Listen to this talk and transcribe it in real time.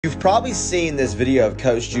You've probably seen this video of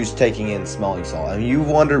Coach Juice taking in smelling salt. I mean, you've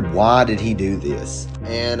wondered why did he do this?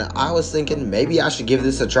 And I was thinking maybe I should give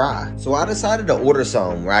this a try. So I decided to order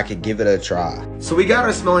some where I could give it a try. So we got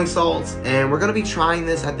our smelling salts and we're gonna be trying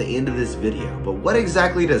this at the end of this video. But what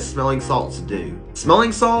exactly does smelling salts do?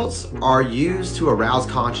 Smelling salts are used to arouse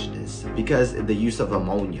consciousness because of the use of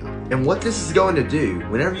ammonia. And what this is going to do,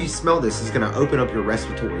 whenever you smell this, is gonna open up your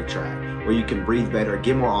respiratory tract, where you can breathe better,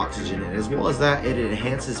 get more oxygen, and as well as that, it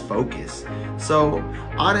enhances focus. So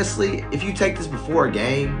honestly, if you take this before a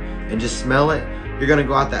game and just smell it, you're gonna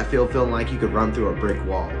go out that field feeling like you could run through a brick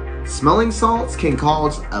wall. Smelling salts can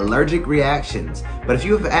cause allergic reactions, but if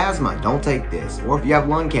you have asthma, don't take this. Or if you have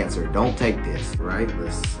lung cancer, don't take this. Right,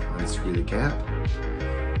 let's unscrew the cap.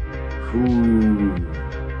 Ooh.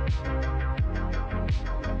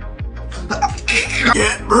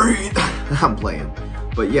 Can't breathe. I'm playing.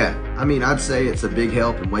 But yeah, I mean, I'd say it's a big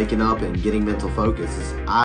help in waking up and getting mental focus.